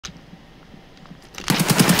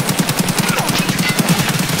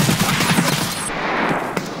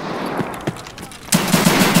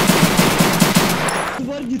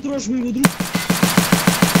rush me, go through.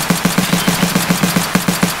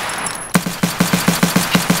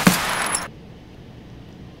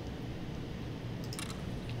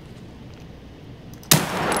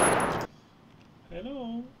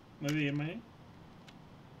 Hello, maybe me.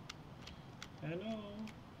 Hello,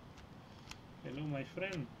 hello, my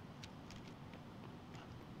friend.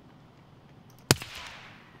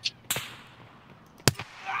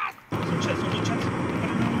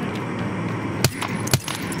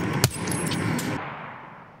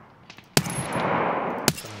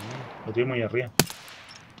 Lo tengo ahí arriba.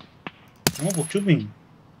 No, pues Chupi.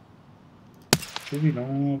 Chupi,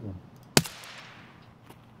 no, pues.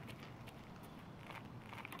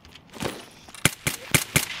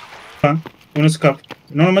 Ah, un escape.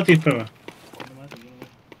 No lo mates, espera.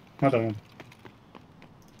 Mátalo.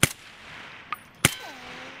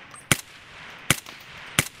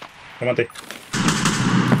 Lo maté.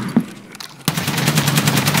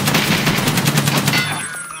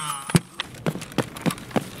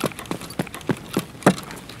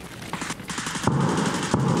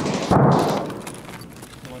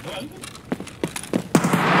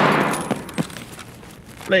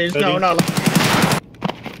 Please, no.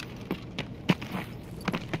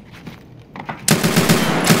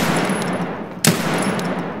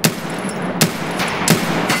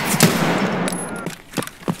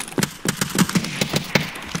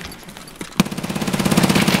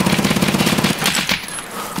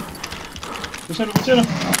 Pusieron.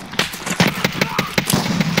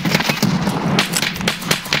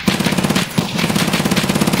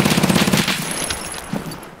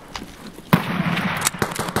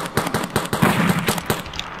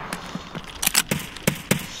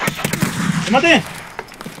 ¡Lo maté!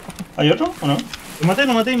 ¿Hay otro o no? Lo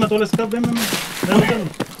maté y mató el escape. Ven. Ven a matarlo.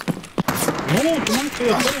 No, tú no estoy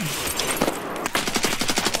afuera.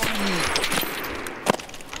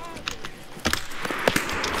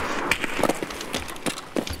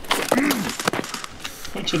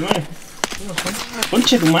 Conche tu madre.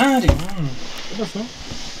 Conche tu madre. ¿Qué pasó?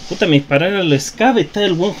 Puta, me dispararon al escape. Está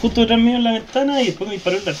el buen justo detrás mío en la ventana y después me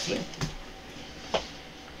disparó el de al frente.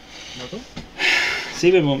 ¿Mató?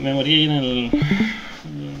 Sí, me morí ahí en el...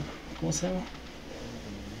 ¿Cómo se llama?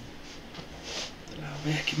 La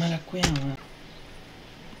wea, qué mala cueva, man.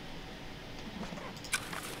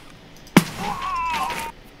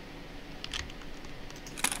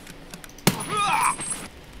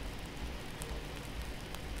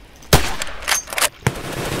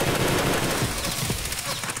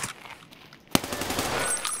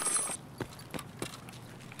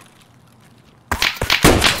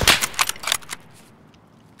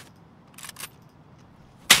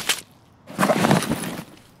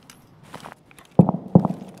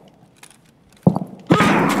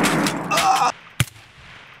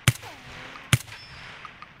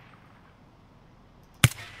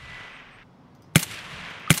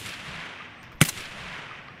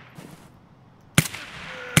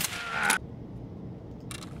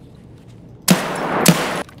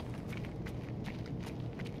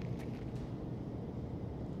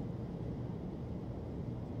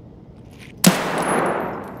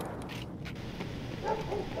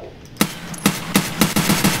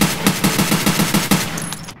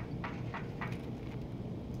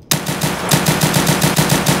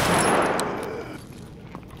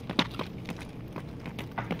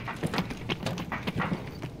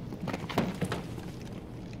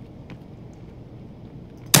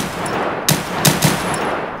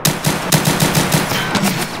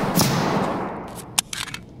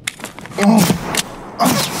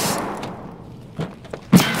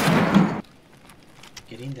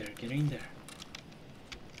 Get in there. Get in there.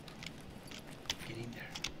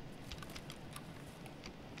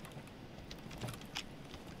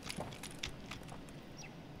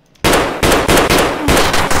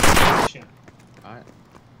 Shit. Alright.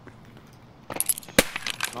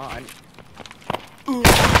 No,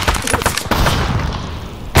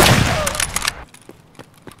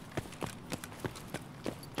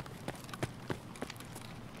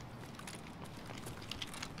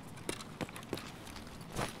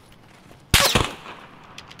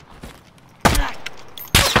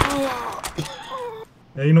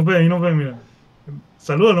 Ahí no ve, mira.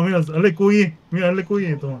 Salúdalo, mira, hazle QI. Mira, hazle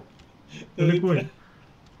QI, toma. Hazle QI.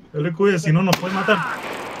 Hazle QI, si no nos puede matar.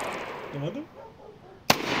 ¿Lo mato?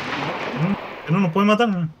 Que no nos puede matar,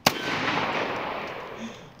 ¿no?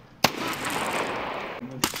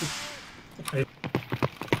 Ahí.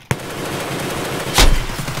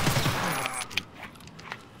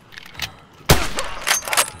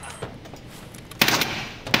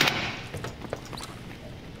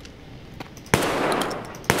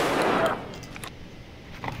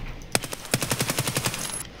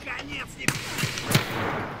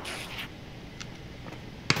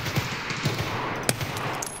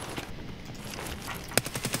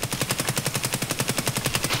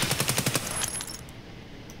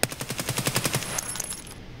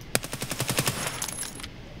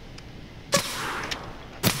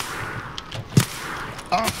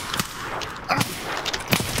 Good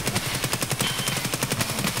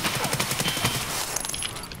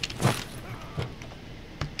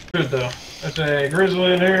though. That's a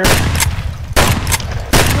grizzly in here.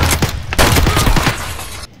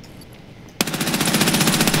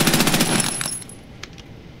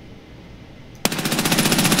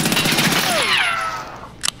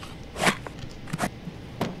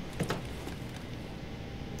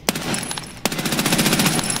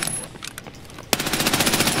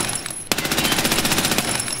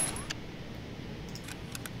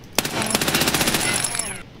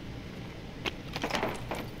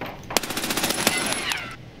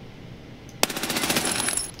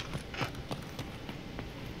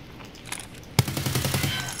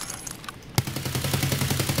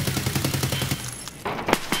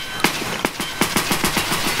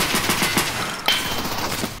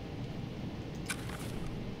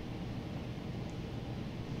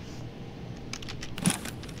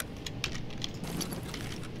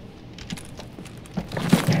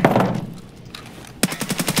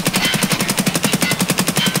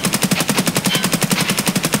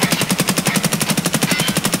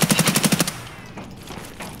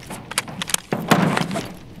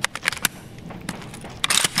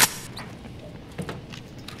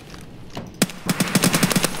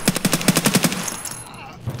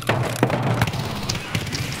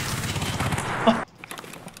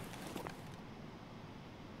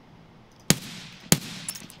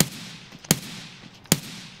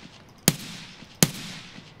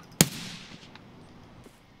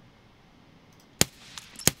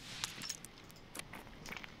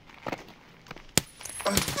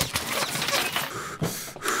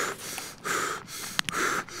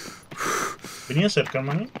 Venía cerca,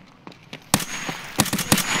 hermano.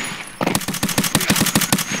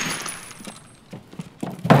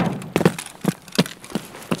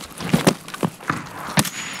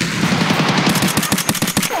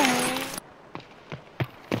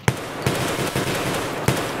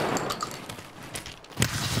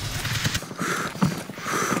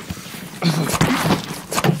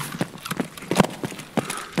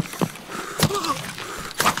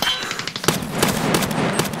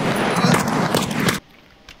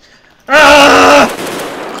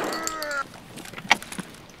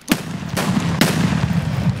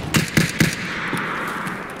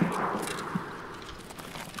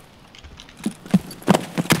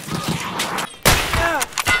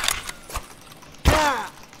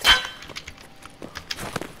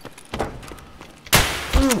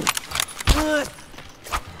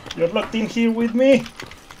 You're locked in here with me.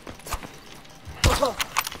 Help!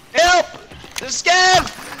 The scav!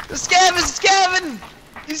 The scav is scabbing!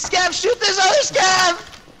 These scavs shoot this other scav!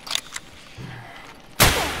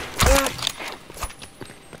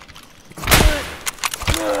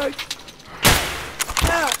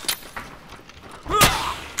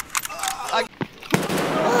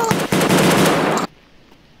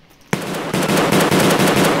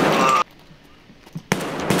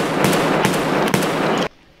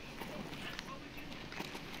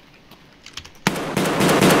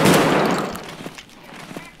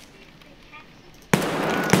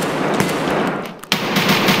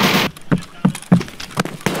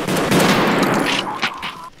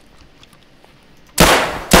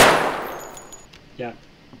 Yeah.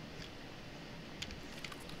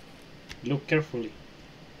 Look carefully.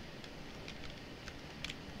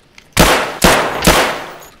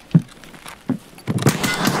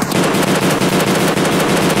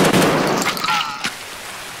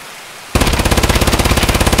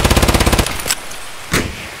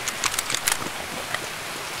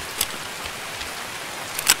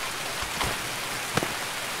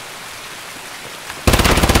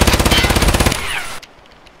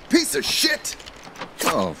 Piece of shit!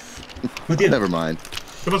 Oh, never mind.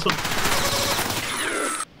 ¿Qué pasó?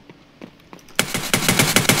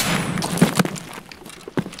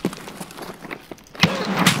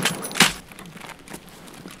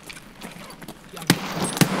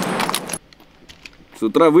 С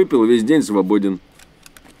утра выпил, весь день свободен.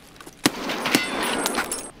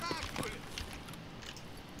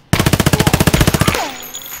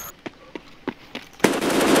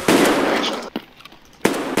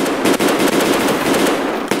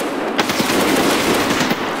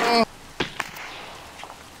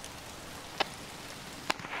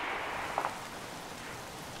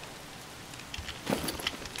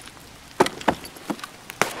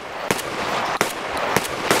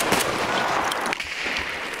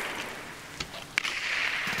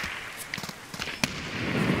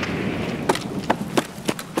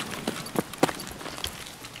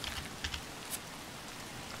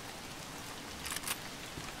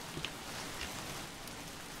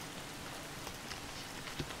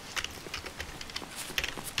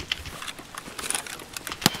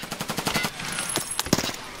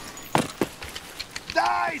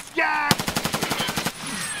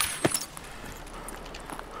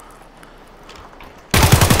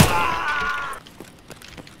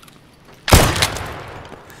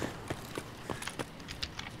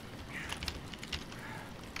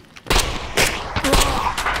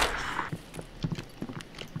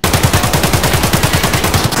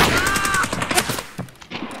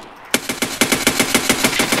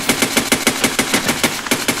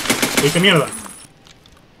 ¿Viste mierda?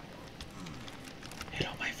 Hello,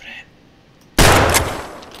 my friend.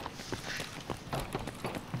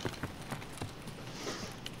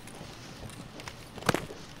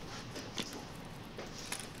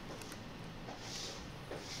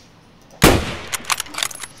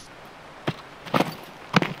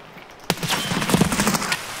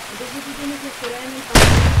 Entonces tú tienes que esperar en el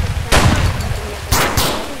pabellón.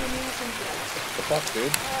 Fuck,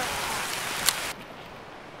 dude.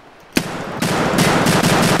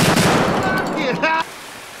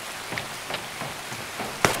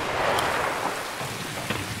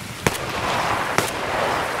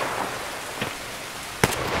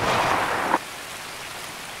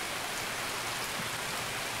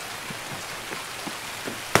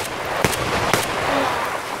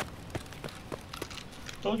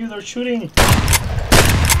 Told you they're shooting.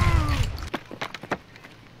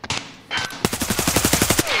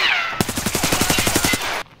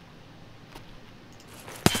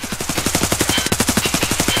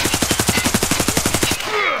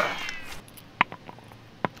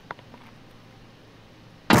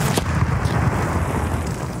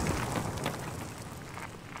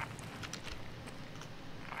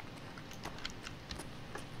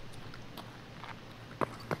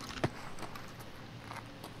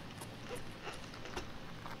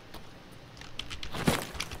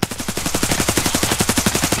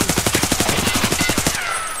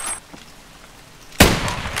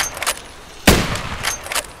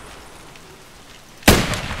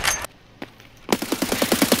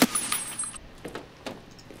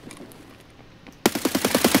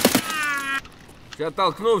 Я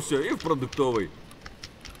толкну все и в продуктовый.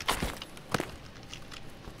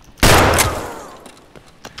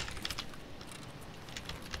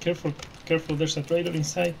 Careful, careful, there's a traitor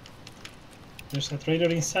inside. There's a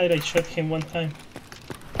traitor inside, I shot him one time.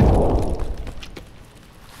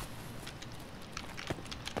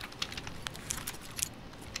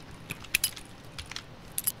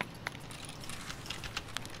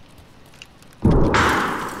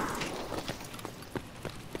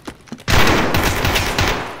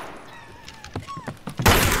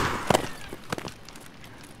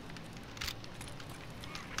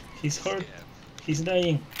 He's hurt. He's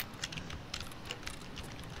dying.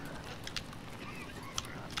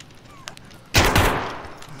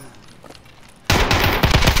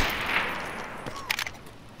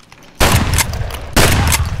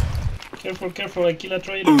 Careful, careful, I kill a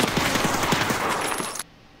traitor.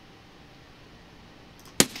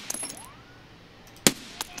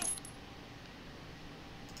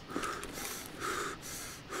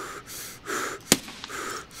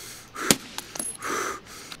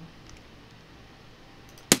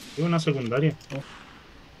 Es una secundaria.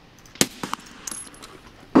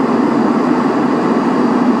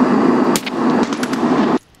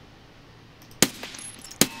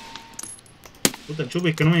 Puta chupi,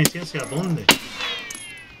 es que no me decía hacia dónde.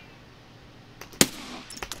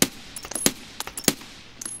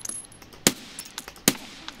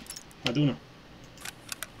 Mate uno.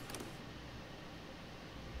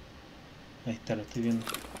 Ahí está, lo estoy viendo.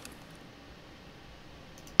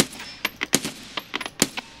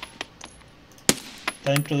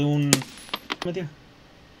 Está dentro de un... Matías.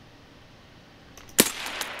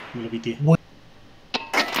 Me lo pité.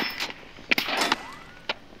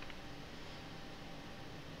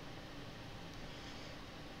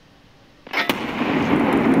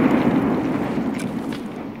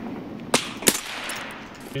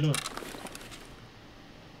 Pero...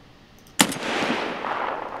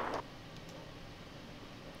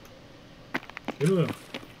 ¿Qué lugar?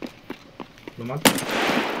 Lo mato.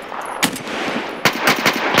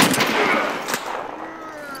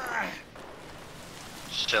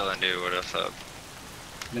 Chillin', dude. What the fuck?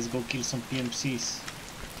 Let's go kill some PMCs.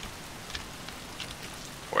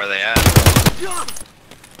 Where are they at?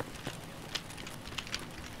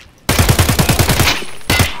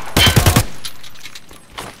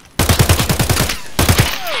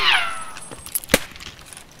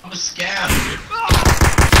 I'm a scab.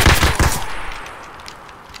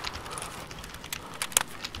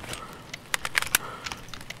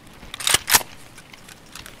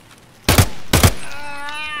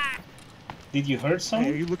 Did you hurt Hey, are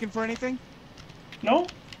someone? you looking for anything? No?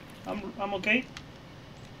 I'm okay.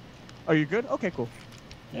 Are you good? Okay, cool.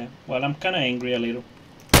 Yeah, well, I'm kinda angry a little.